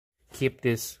keep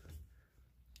this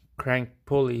crank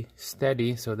pulley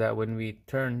steady so that when we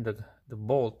turn the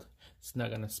bolt, it's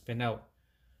not gonna spin out.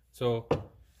 So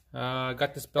I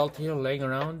got this belt here laying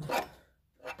around,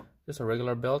 just a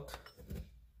regular belt.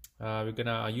 We're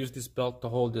gonna use this belt to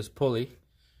hold this pulley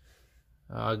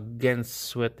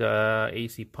against with the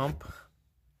AC pump.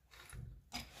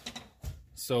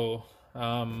 So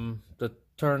to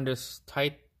turn this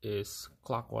tight is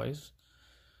clockwise.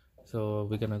 So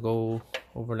we're gonna go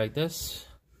over like this,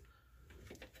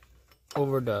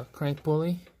 over the crank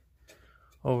pulley,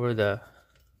 over the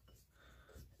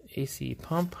AC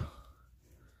pump.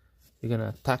 We're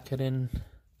gonna tack it in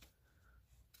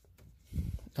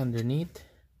underneath.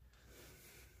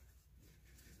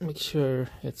 Make sure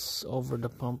it's over the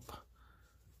pump.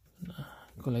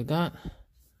 Go like that,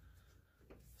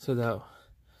 so that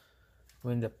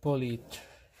when the pulley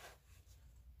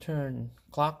turn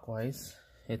clockwise,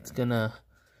 it's gonna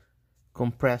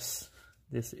compress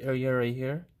this area right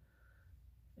here,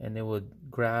 and it would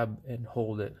grab and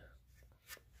hold it.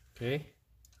 Okay,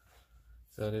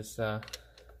 so this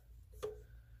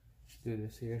do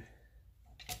this here.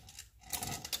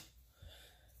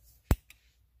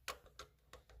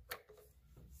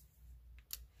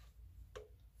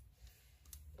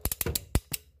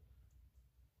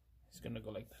 It's gonna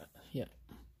go like that. Yeah.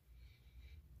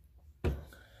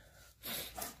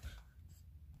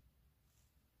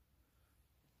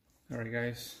 Alright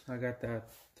guys, I got that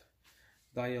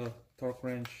dial torque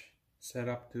wrench set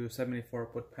up to 74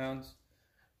 foot-pounds.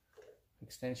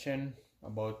 Extension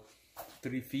about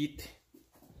 3 feet.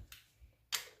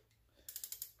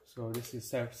 So this is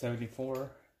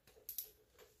 74.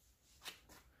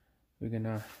 We're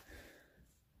gonna...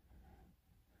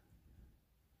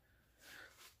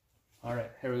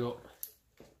 Alright, here we go.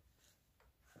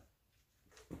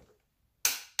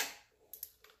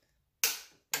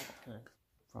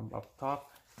 From up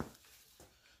top.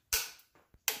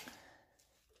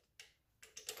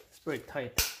 It's pretty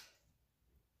tight.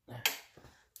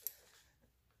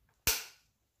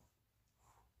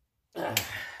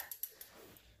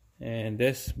 And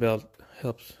this belt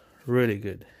helps really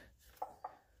good.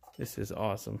 This is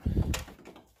awesome.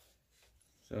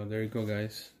 So there you go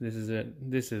guys. This is it.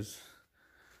 This is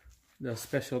the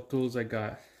special tools I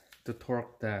got to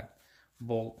torque that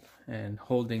bolt and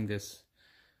holding this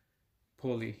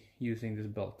pulley using this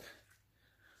belt.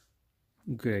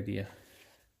 Good idea.